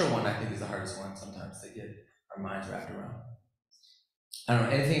 The structural one, I think, is the hardest one sometimes to get our minds wrapped around. I don't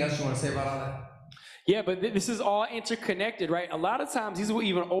know, anything else you want to say about all that? Yeah, but this is all interconnected, right? A lot of times these will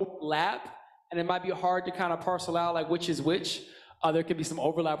even overlap, and it might be hard to kind of parcel out like which is which. There could be some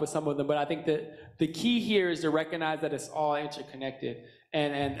overlap with some of them, but I think that the key here is to recognize that it's all interconnected.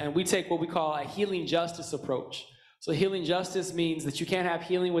 And we take what we call a healing justice approach. So healing justice means that you can't have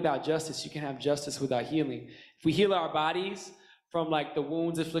healing without justice. You can't have justice without healing. If we heal our bodies from like the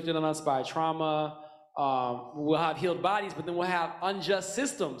wounds inflicted on us by trauma, we'll have healed bodies, but then we'll have unjust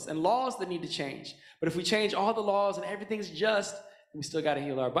systems and laws that need to change. But if we change all the laws and everything's just, then we still got to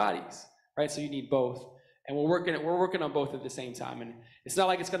heal our bodies, right? So you need both. And we're working on both at the same time. And it's not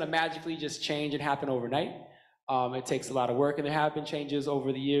like it's going to magically just change and happen overnight. It takes a lot of work, and there have been changes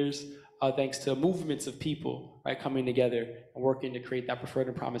over the years, thanks to movements of people, right, coming together and working to create that preferred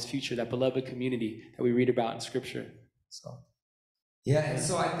and promised future, that beloved community that we read about in Scripture. So. Yeah, and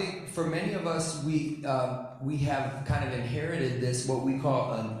so I think for many of us, we have kind of inherited this, what we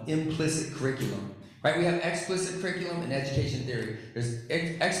call an implicit curriculum, right? We have explicit curriculum in education theory. There's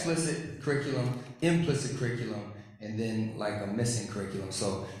explicit curriculum, implicit curriculum, and then like a missing curriculum.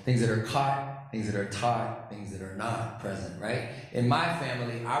 So things that are caught, things that are taught, things that are not present, right? In my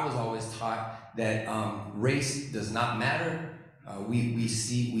family, I was always taught that race does not matter.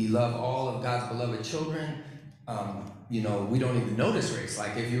 We love all of God's beloved children. We don't even notice race.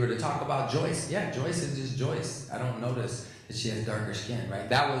 Like if you were to talk about Joyce, yeah, Joyce is just Joyce. I don't notice that she has darker skin, right?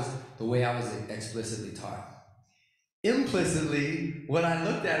 That was the way I was explicitly taught. Implicitly, when I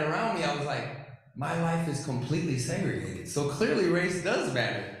looked at around me, I was like, my life is completely segregated. So clearly race does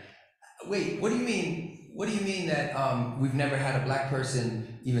matter. Wait, what do you mean? What do you mean that we've never had a black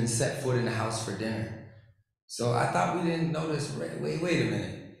person even set foot in the house for dinner? So I thought we didn't notice, wait a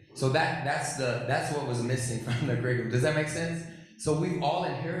minute. So that's what was missing from the curriculum. Does that make sense? So we've all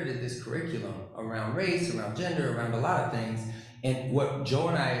inherited this curriculum around race, around gender, around a lot of things. And what Joe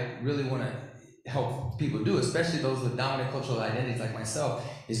and I really want to help people do, especially those with dominant cultural identities like myself,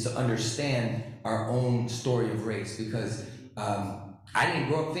 is to understand our own story of race, because I didn't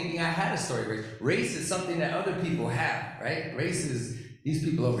grow up thinking I had a story of race. Race is something that other people have, right? Race is these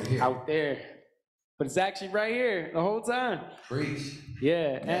people over here. Out there. But it's actually right here the whole time. Preach.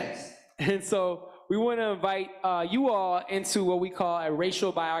 Yeah. And so we want to invite you all into what we call a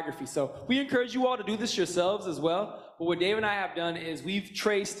racial biography. So we encourage you all to do this yourselves as well. But what Dave and I have done is we've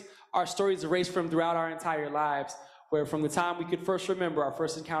traced our stories of race from throughout our entire lives, where from the time we could first remember our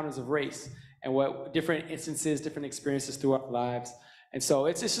first encounters of race and what different instances, different experiences through our lives. And so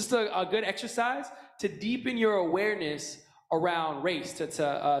it's just a good exercise to deepen your awareness around race,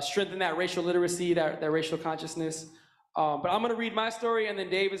 to strengthen that racial literacy, that racial consciousness. But I'm going to read my story, and then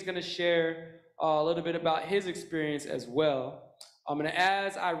Dave is going to share a little bit about his experience as well. And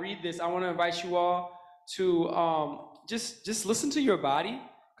as I read this, I want to invite you all to just listen to your body,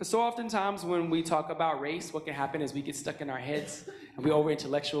 because so oftentimes when we talk about race, what can happen is we get stuck in our heads and we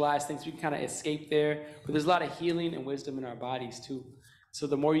over-intellectualize things. We can kind of escape there, but there's a lot of healing and wisdom in our bodies too. So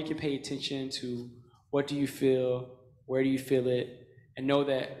the more you can pay attention to what do you feel, where do you feel it, and know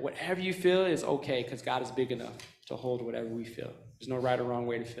that whatever you feel is okay, because God is big enough to hold whatever we feel. There's no right or wrong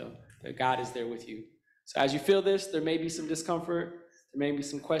way to feel. That God is there with you. So as you feel this, there may be some discomfort, there may be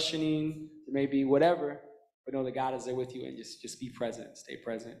some questioning, there may be whatever, but know that God is there with you, and just be present, stay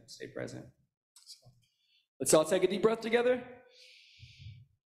present, stay present. So let's all take a deep breath together.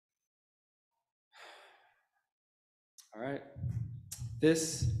 All right.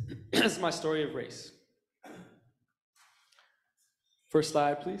 This is my story of race. First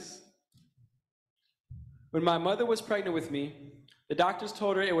slide, please. When my mother was pregnant with me, the doctors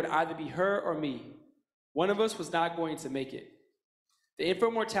told her it would either be her or me. One of us was not going to make it. The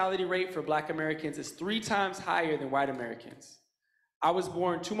infant mortality rate for Black Americans is 3 times higher than white Americans. I was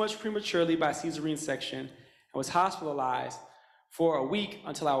born too much prematurely by cesarean section and was hospitalized for a week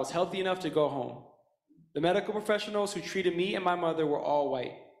until I was healthy enough to go home. The medical professionals who treated me and my mother were all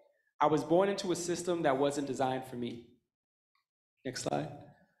white. I was born into a system that wasn't designed for me. Next slide.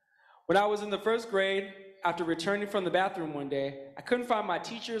 When I was in the 1st grade, after returning from the bathroom one day, I couldn't find my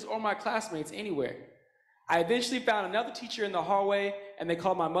teachers or my classmates anywhere. I eventually found another teacher in the hallway, and they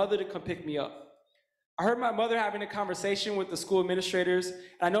called my mother to come pick me up. I heard my mother having a conversation with the school administrators,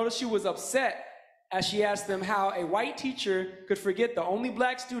 and I noticed she was upset as she asked them how a white teacher could forget the only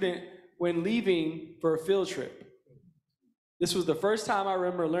Black student when leaving for a field trip. This was the first time I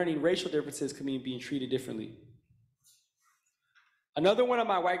remember learning racial differences could mean being treated differently. Another one of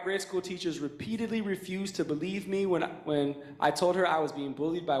my white grade school teachers repeatedly refused to believe me when I told her I was being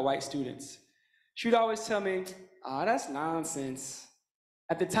bullied by white students. She would always tell me, that's nonsense.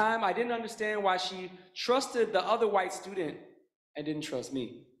 At the time, I didn't understand why she trusted the other white student and didn't trust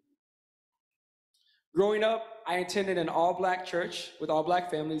me. Growing up, I attended an all-Black church with all Black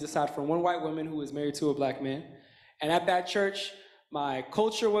families, aside from one white woman who was married to a Black man. And at that church, my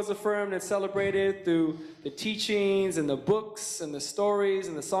culture was affirmed and celebrated through the teachings and the books and the stories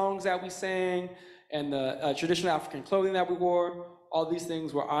and the songs that we sang and the traditional African clothing that we wore. All these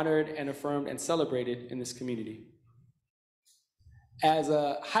things were honored and affirmed and celebrated in this community. As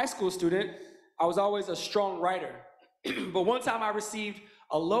a high school student, I was always a strong writer. But one time I received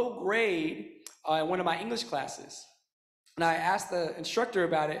a low grade in one of my English classes. And I asked the instructor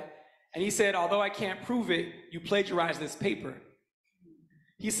about it, and he said, although I can't prove it, you plagiarized this paper.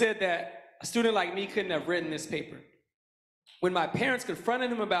 He said that a student like me couldn't have written this paper. When my parents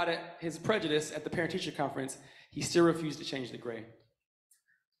confronted him about it, his prejudice at the parent-teacher conference, he still refused to change the grade.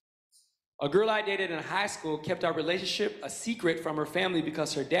 A girl I dated in high school kept our relationship a secret from her family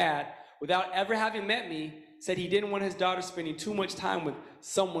because her dad, without ever having met me, said he didn't want his daughter spending too much time with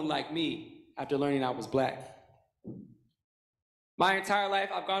someone like me after learning I was Black. My entire life,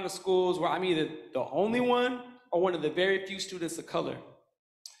 I've gone to schools where I'm either the only one or one of the very few students of color.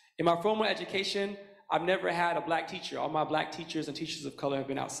 In my formal education, I've never had a Black teacher. All my Black teachers and teachers of color have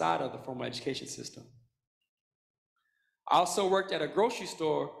been outside of the formal education system. I also worked at a grocery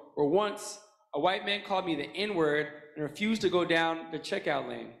store where once a white man called me the N-word and refused to go down the checkout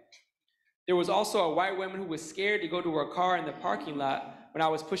lane. There was also a white woman who was scared to go to her car in the parking lot when I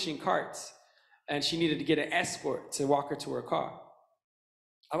was pushing carts, and she needed to get an escort to walk her to her car.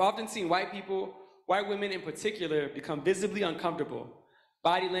 I've often seen white people, white women in particular, become visibly uncomfortable,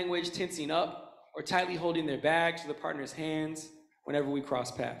 body language tensing up or tightly holding their bag to the partner's hands whenever we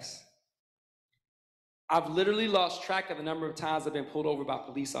cross paths. I've literally lost track of the number of times I've been pulled over by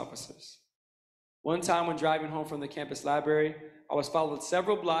police officers. One time when driving home from the campus library, I was followed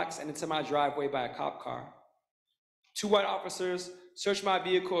several blocks and into my driveway by a cop car. 2 white officers searched my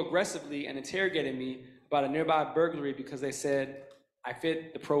vehicle aggressively and interrogated me about a nearby burglary because they said I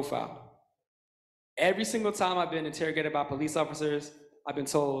fit the profile. Every single time I've been interrogated by police officers, I've been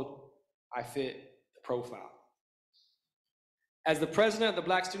told I fit the profile. As the president of the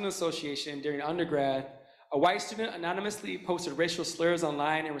Black Student Association during undergrad, a white student anonymously posted racial slurs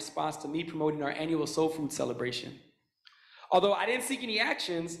online in response to me promoting our annual soul food celebration. Although I didn't seek any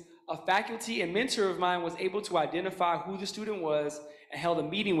actions, a faculty and mentor of mine was able to identify who the student was and held a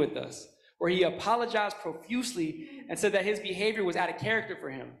meeting with us, where he apologized profusely and said that his behavior was out of character for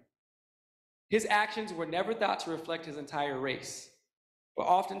him. His actions were never thought to reflect his entire race, but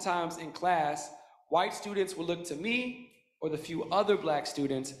oftentimes in class, white students would look to me or the few other Black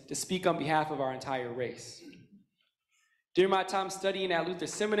students to speak on behalf of our entire race. During my time studying at Luther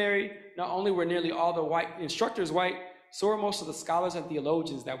Seminary, not only were nearly all the white instructors white, so were most of the scholars and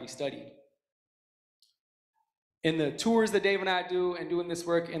theologians that we studied. In the tours that Dave and I do and doing this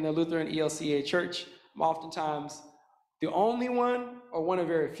work in the Lutheran ELCA church, I'm oftentimes the only one or one of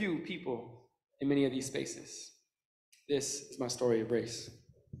very few people in many of these spaces. This is my story of race.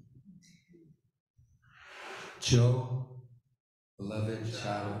 Joe, beloved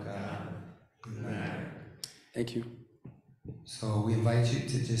child of God, you matter. Thank you. So we invite you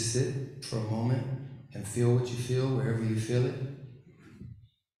to just sit for a moment and feel what you feel wherever you feel it.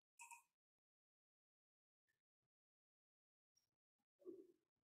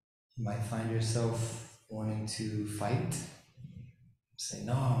 You might find yourself wanting to fight. Say,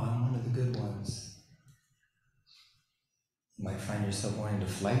 no, I'm one of the good ones. You might find yourself wanting to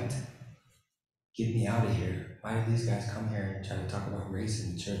flight. Get me out of here. Why did these guys come here and try to talk about race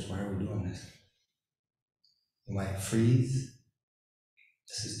in the church? Why are we doing this? You might freeze.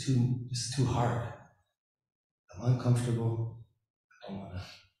 This is too hard. I'm uncomfortable. I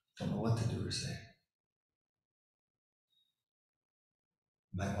don't know what to do or say.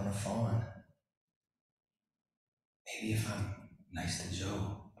 You might want to fawn. Maybe if I'm nice to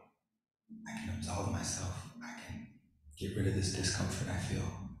Joe, I can absolve myself. I can get rid of this discomfort I feel.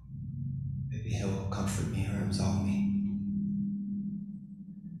 Maybe he'll comfort me or absolve me.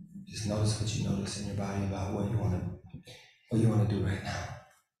 Just notice what you notice in your body about what you want to do right now.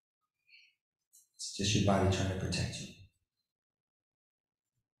 It's just your body trying to protect you.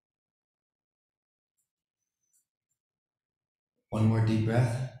 One more deep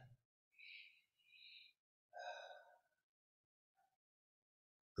breath.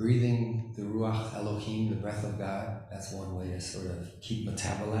 Breathing the Ruach Elohim, the breath of God, that's one way to sort of keep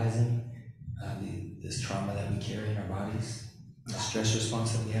metabolizing this trauma that we carry in our bodies, the stress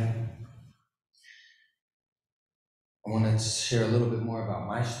response that we have. I want to share a little bit more about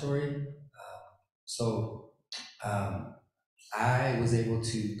my story. I was able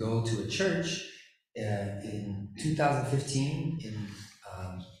to go to a church in 2015, in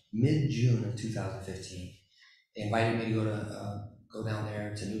mid-June of 2015. They invited me to go down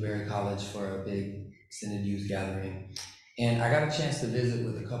there to Newberry College for a big extended youth gathering. And I got a chance to visit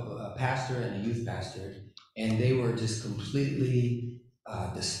with a pastor and a youth pastor, and they were just completely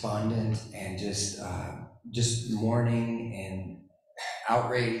despondent and just mourning and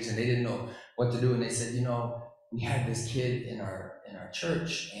outraged, and they didn't know what to do. And they said, we had this kid in our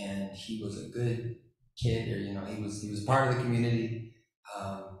church, and he was a good kid, or he was part of the community,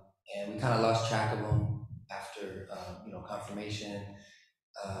 and we kind of lost track of him after confirmation,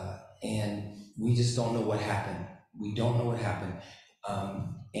 and we just don't know what happened. We don't know what happened,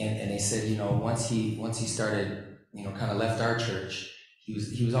 and they said, once he started, kind of left our church,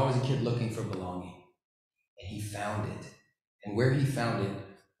 he was always a kid looking for belonging, and he found it. And where he found it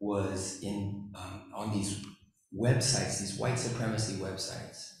was on these websites, these white supremacy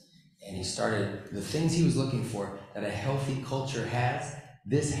websites. And he started, the things he was looking for that a healthy culture has,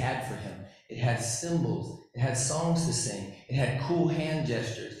 this had for him. It had symbols, it had songs to sing, it had cool hand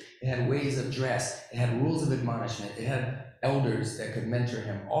gestures, it had ways of dress, it had rules of admonishment, it had elders that could mentor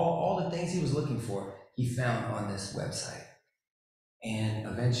him. All the things he was looking for, he found on this website. And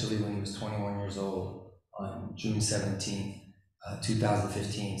eventually, when he was 21 years old, on June 17th,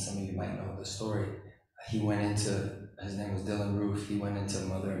 2015, some of you might know the story, he went into, his name was Dylan Roof, he went into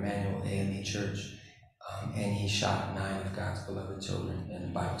Mother Emanuel AME Church, and he shot 9 of God's beloved children in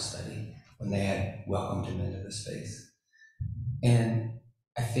a Bible study when they had welcomed him into the space. And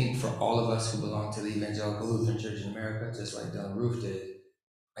I think for all of us who belong to the Evangelical Lutheran Church in America, just like Dylan Roof did,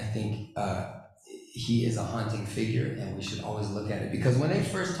 I think he is a haunting figure, and we should always look at it. Because when they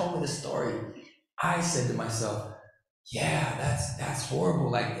first told me the story, I said to myself, yeah, that's horrible.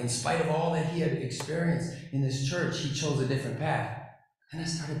 Like, in spite of all that he had experienced in this church, he chose a different path. And I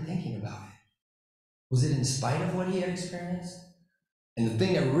started thinking about it. Was it in spite of what he had experienced? And the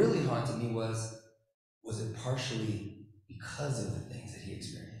thing that really haunted me was it partially because of the things that he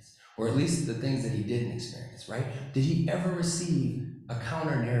experienced? Or at least the things that he didn't experience, right? Did he ever receive a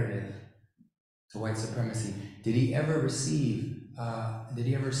counter narrative to white supremacy? Did he ever see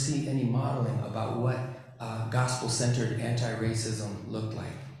any modeling about what gospel-centered anti-racism looked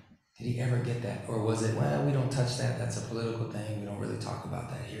like? Did he ever get that? Or was it, well, we don't touch that, that's a political thing, we don't really talk about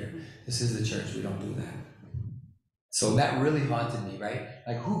that here. This is the church, we don't do that. So that really haunted me, right?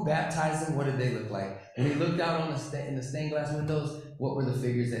 Like, who baptized them? What did they look like? When he looked out on in the stained glass windows, what were the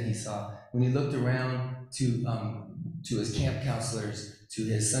figures that he saw? When he looked around to his camp counselors, to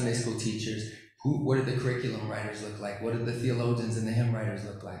his Sunday school teachers, what did the curriculum writers look like? What did the theologians and the hymn writers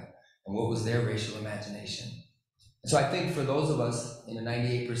look like? And what was their racial imagination? So I think for those of us in a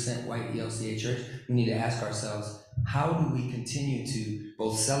 98% white ELCA church, we need to ask ourselves, how do we continue to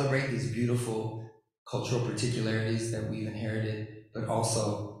both celebrate these beautiful cultural particularities that we've inherited, but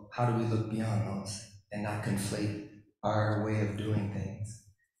also how do we look beyond those and not conflate our way of doing things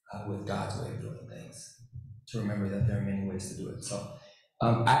with God's way of doing things? To remember that there are many ways to do it. So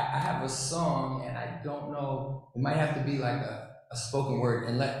I have a song, and I don't know, it might have to be like a spoken word,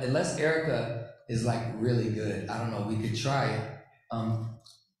 unless Erica is like really good. I don't know, we could try it.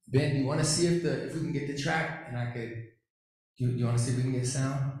 Ben, do you want to see if we can get the track, and I could, you want to see if we can get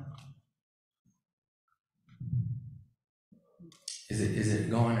sound? Is it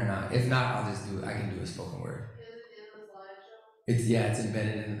going or not? If not, I'll just do it. I can do a spoken word. Is it in the slideshow? It's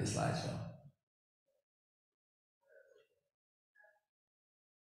embedded into the slideshow.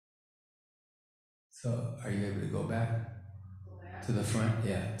 So are you able to go back to the front?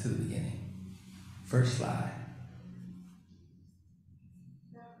 Yeah, to the beginning. First slide.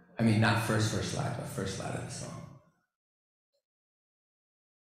 I mean, not first slide, but first slide of the song.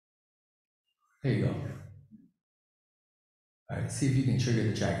 There you go. All right, see if you can trigger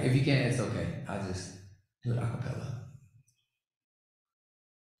the track. If you can't, it's okay. I'll just do it a cappella.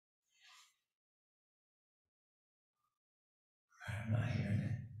 I'm not hearing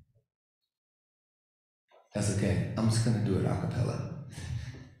it. That's okay. I'm just gonna do it a cappella.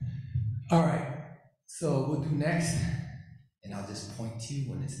 All right, so we'll do next, and I'll just point to you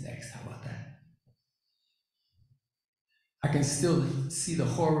when it's next. How about that? I can still see the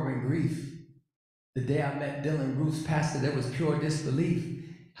horror and grief. The day I met Dylan Roof's pastor, there was pure disbelief.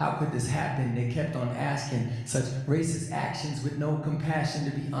 How could this happen? They kept on asking such racist actions with no compassion.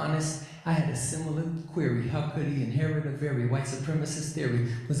 To be honest, I had a similar query. How could he inherit a very white supremacist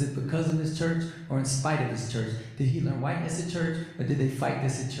theory? Was it because of his church or in spite of his church? Did he learn whiteness at church or did they fight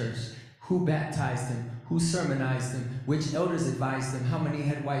this at church? Who baptized him? Who sermonized him? Which elders advised him? How many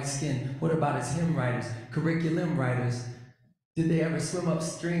had white skin? What about his hymn writers, curriculum writers? Did they ever swim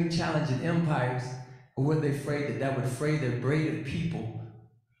upstream challenging empires? Or were they afraid that would fray their braid of people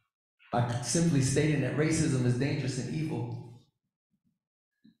by simply stating that racism is dangerous and evil?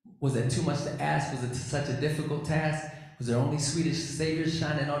 Was that too much to ask? Was it such a difficult task? Was there only Swedish saviors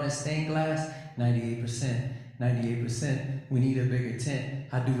shining on his stained glass? 98%, 98%. We need a bigger tent.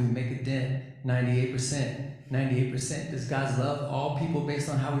 How do we make a dent? 98%, 98%. Does God's love all people based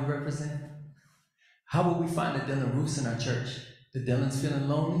on how we represent? How will we find the Dylan Roofs in our church? The Dylan's feeling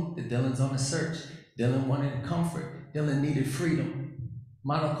lonely, the Dylan's on a search. Dylan wanted comfort, Dylan needed freedom.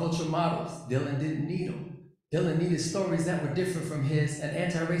 Monoculture models, Dylan didn't need them. Dylan needed stories that were different from his, an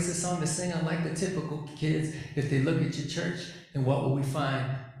anti-racist song to sing unlike the typical kids. If they look at your church, then what will we find?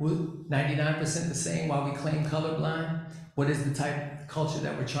 99% the same while we claim colorblind? What is the type of culture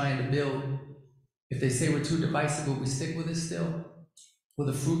that we're trying to build? If they say we're too divisive, will we stick with it still? Will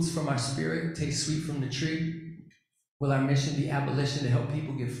the fruits from our spirit taste sweet from the tree? Will our mission be abolition to help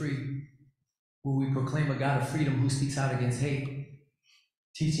people get free? Will we proclaim a God of freedom who speaks out against hate?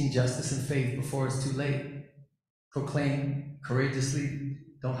 Teaching justice and faith before it's too late. Proclaim courageously,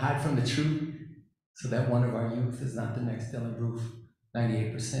 don't hide from the truth, so that one of our youth is not the next Dylan Roof.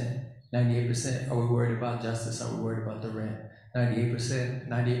 98%. 98%. Are we worried about justice? Are we worried about the rent? 98%.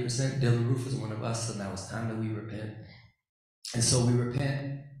 98%. Dylan Roof is one of us, so now it's time that we repent. And so we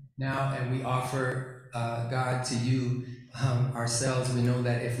repent now, and we offer God to you ourselves. We know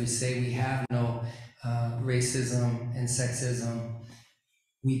that if we say we have no racism and sexism,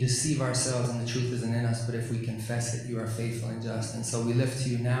 we deceive ourselves and the truth isn't in us, but if we confess it, you are faithful and just. And so we lift to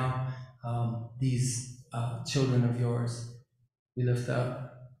you now these children of yours. We lift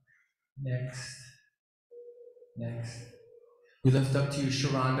up, next. We lift up to you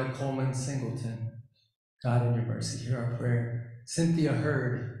Sharonda Coleman Singleton. God in your mercy, hear our prayer. Cynthia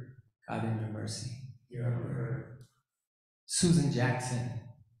Hurd, God in your mercy, hear our prayer. Susan Jackson,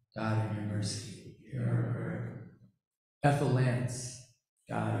 God in your mercy, hear our prayer. Ethel Lance,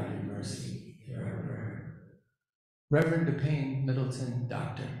 God in your mercy, hear our prayer. Reverend DePayne Middleton,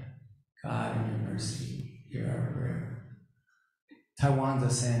 Doctor, God in your mercy, hear our prayer.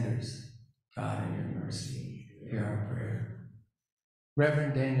 Taiwanda Sanders, God in your mercy, hear our prayer.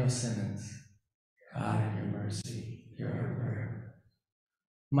 Reverend Daniel Simmons, God in your mercy, hear our prayer.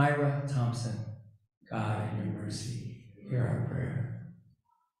 Myra Thompson, God in your mercy, hear our prayer.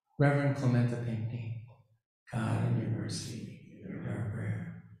 Reverend Clementa Pinckney, God in your mercy, hear our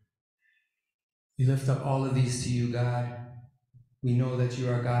prayer. We lift up all of these to you, God. We know that you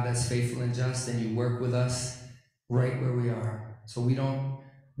are a God that's faithful and just, and you work with us right where we are. So we don't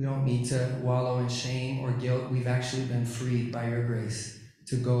need to wallow in shame or guilt. We've actually been freed by your grace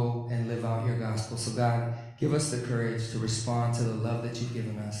to go and live out your gospel. So God, give us the courage to respond to the love that you've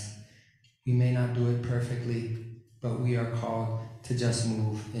given us. We may not do it perfectly, but we are called to just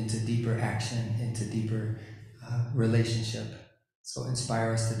move into deeper action, into deeper relationship. So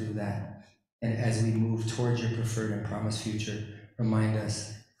inspire us to do that. And as we move towards your preferred and promised future, remind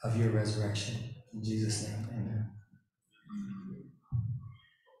us of your resurrection. In Jesus' name, amen.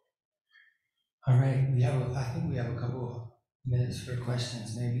 All right, I think we have a couple minutes for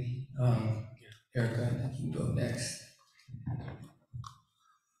questions, maybe. Erica, I think you can go next.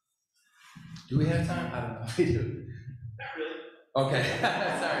 Do we have time? I don't know if we do. Not really. Okay,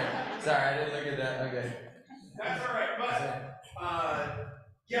 sorry, I didn't look at that, okay. That's all right, but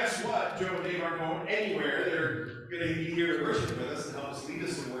guess what? Joe and Dave aren't going anywhere. They're going to be here to worship with us and help us lead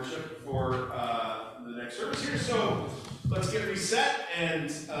us in worship for the next service here. So let's get reset, and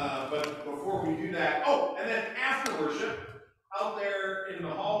but before we do that, and then after worship, out there in the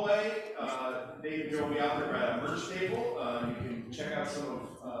hallway, Dave and Joe will be out there at a merch table. You can check out some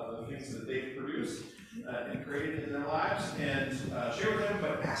of the things that they've produced and created in their lives, and share with them,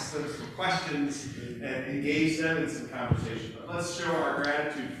 but ask them some questions and engage them in some conversation. But let's show our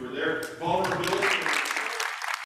gratitude for their vulnerability.